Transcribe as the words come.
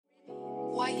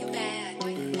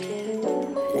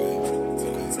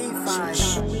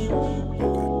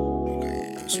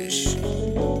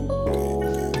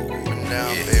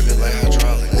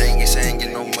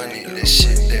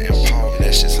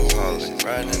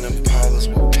Riding in them Palas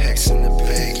with packs in the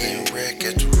bag, getting wreck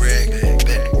at the wreck,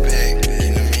 back to back,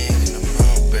 getting them in, getting them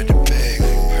out, back to back,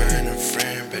 her and her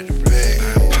friend, back to back,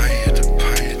 pint at the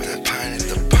pint, at the pint, at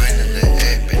the pint, at the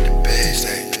act, back to back,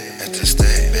 at the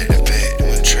stack, back to back,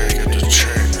 doing track after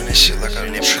track, man, this shit like I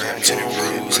done track to the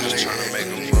rules, how they tryna make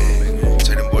them move,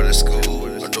 take them boy to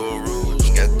school, I do a rule,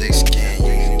 you got thick skin, you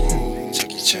ain't woo,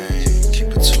 Chucky chain, keep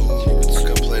it tool,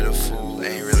 I can play the fool,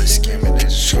 they ain't really scamming, they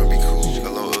just tryna be cool,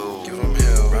 hello, give them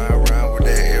hell, ride around with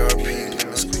that ARP,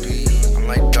 lemon squeeze, I'm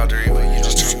like Dr. Evil, you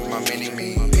just tryna my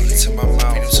mini-me, pick it to my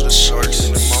mouth, feed it to the sharks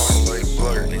in the mall, like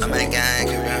blur, I'm in the gang,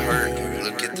 I've been hurt,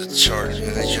 look at the chart,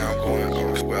 yeah, I'm going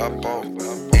off, where I bought,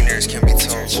 ignorance can be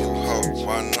taught,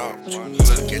 why not,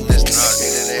 look at this knot,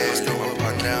 that ass go up,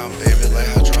 or down, baby, like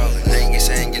hydraulic, niggas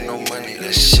ain't get no money,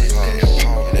 that shit,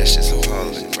 that shit's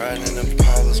appalling, riding in them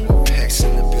Palas with packs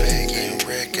in the bag, getting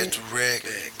wreck at the wreck,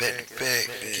 back to back,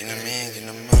 getting them in, getting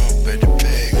them out, back to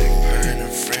back, her and her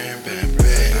friend, back to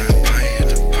back, pint at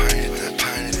the pint, at the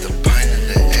pint, at the pint, at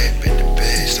the act, back to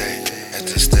back, at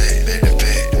the stack, back to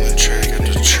back, doing track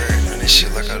after track, man, this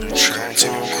shit like I do track, to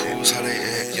the crews, how they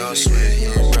act, young Swish, he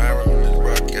ain't ride around the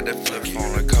rock, got that flip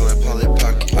phone, I call it Polly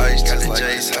Pocket, ice, got the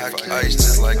J's hockey, ice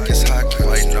just like it's hockey,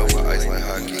 fighting over ice like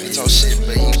hockey, he talk shit,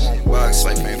 but he won't box,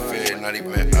 life ain't fair, not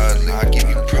even oddly, I'll give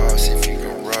you props if you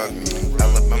gon' rob me,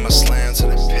 Alabama slam to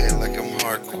the pad like I'm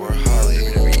hardcore, Holly,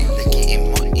 they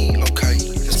getting money, okay,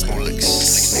 let's go lick,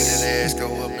 see that ass go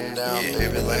up and down,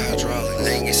 baby, like hydraulic,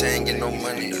 niggas ain't get no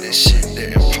money, this shit,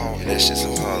 that important, that shit's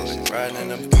appalling, riding in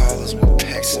them